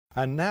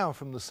And now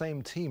from the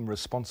same team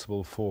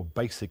responsible for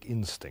Basic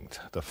Instinct,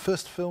 the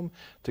first film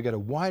to get a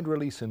wide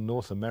release in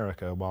North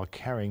America while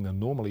carrying the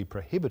normally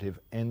prohibitive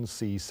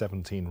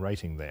NC-17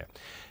 rating there.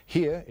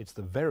 Here it's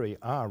the very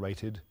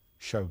R-rated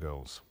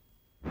Showgirls.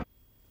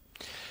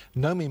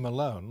 Naomi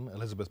Malone,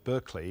 Elizabeth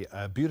Berkley,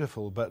 a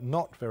beautiful but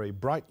not very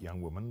bright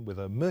young woman with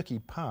a murky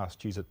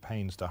past she's at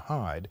pains to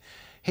hide,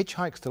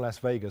 hitchhikes to Las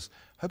Vegas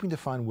hoping to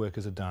find work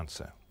as a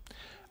dancer.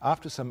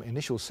 After some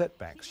initial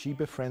setbacks, she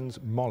befriends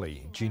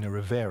Molly, Gina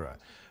Rivera,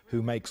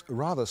 who makes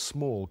rather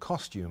small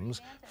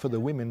costumes for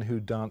the women who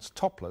dance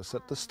topless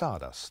at the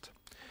Stardust.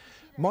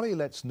 Molly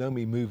lets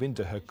Naomi move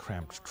into her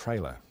cramped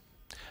trailer.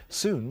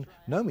 Soon,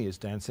 Naomi is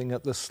dancing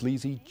at the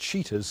sleazy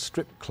Cheetahs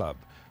strip club,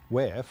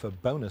 where, for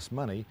bonus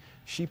money,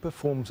 she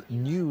performs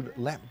nude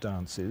lap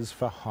dances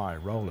for high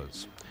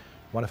rollers.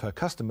 One of her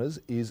customers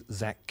is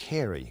Zach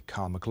Carey,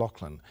 Carl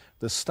McLaughlin,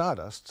 the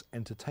Stardust's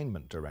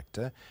entertainment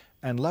director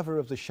and lover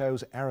of the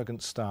show's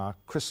arrogant star,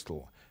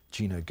 Crystal,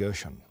 Gina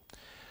Gershon.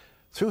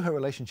 Through her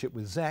relationship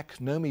with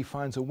Zach, Naomi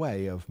finds a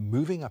way of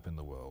moving up in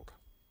the world.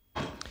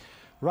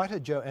 Writer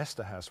Joe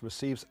Esterhaus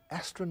receives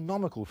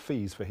astronomical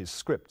fees for his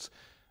scripts,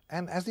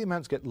 and as the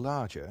amounts get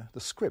larger,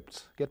 the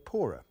scripts get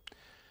poorer.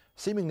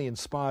 Seemingly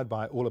inspired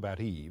by All About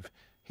Eve,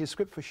 his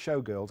script for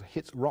Showgirls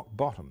hits rock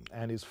bottom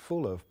and is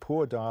full of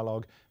poor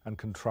dialogue and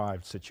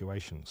contrived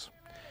situations.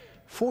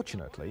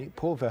 Fortunately,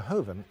 Paul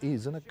Verhoeven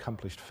is an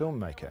accomplished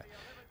filmmaker,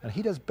 and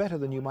he does better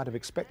than you might have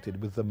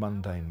expected with the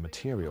mundane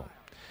material.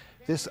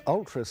 This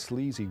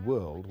ultra-sleazy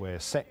world, where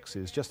sex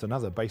is just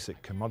another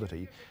basic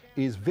commodity,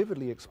 is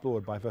vividly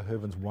explored by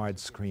Verhoeven's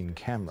widescreen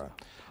camera.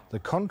 The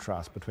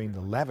contrast between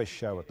the lavish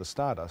show at the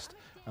Stardust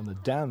and the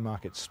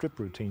down-market strip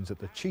routines at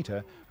the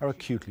Cheetah are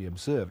acutely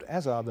observed,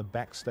 as are the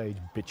backstage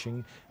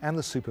bitching and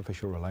the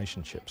superficial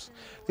relationships.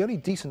 The only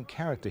decent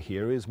character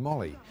here is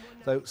Molly,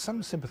 though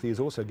some sympathy is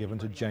also given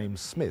to James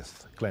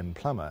Smith, Glenn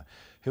Plummer,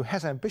 who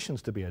has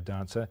ambitions to be a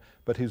dancer,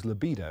 but whose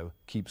libido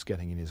keeps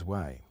getting in his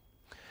way.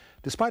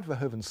 Despite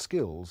Verhoeven's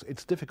skills,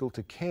 it's difficult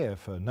to care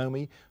for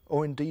Naomi,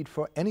 or indeed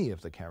for any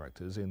of the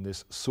characters in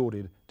this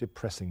sordid,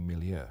 depressing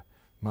milieu.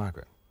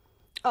 Margaret.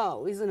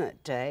 Oh, isn't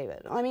it,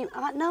 David? I mean,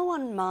 no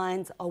one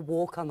minds a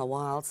walk on the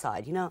wild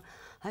side.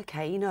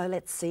 Okay,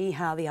 let's see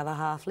how the other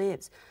half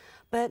lives.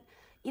 But,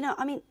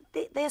 I mean,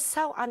 they're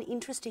so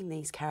uninteresting,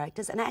 these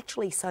characters, and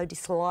actually so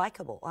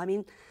dislikable. I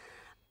mean,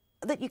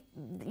 that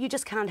you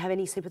just can't have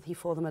any sympathy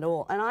for them at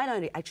all. And I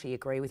don't actually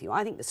agree with you.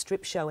 I think the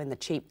strip show in the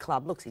cheap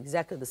club looks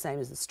exactly the same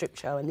as the strip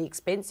show in the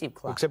expensive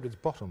club. Except it's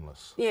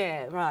bottomless.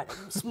 Yeah, right.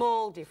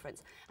 Small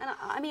difference. And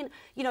I mean,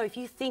 if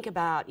you think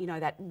about,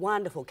 that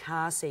wonderful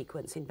car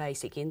sequence in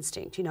Basic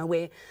Instinct,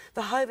 where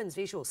Verhoeven's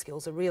visual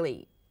skills are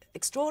really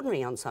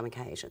extraordinary on some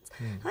occasions.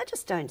 I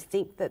just don't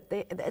think that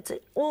it's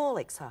at all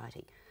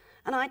exciting.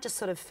 And I just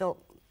sort of felt,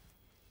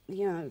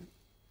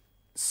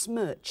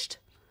 smirched.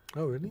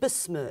 Oh, really?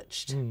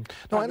 Besmirched. No,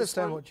 I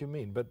understand what you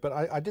mean, but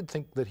I did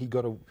think that he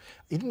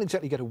didn't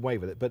exactly get away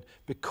with it, but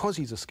because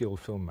he's a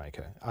skilled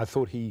filmmaker, I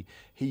thought he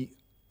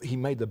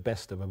made the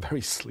best of a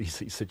very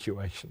sleazy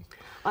situation.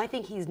 I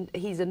think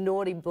he's a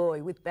naughty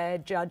boy with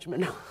bad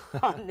judgment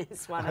on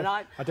this one, and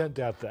I don't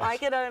doubt that. I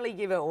can only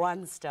give it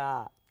 1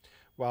 star.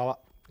 Well,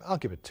 I'll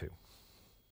give it 2.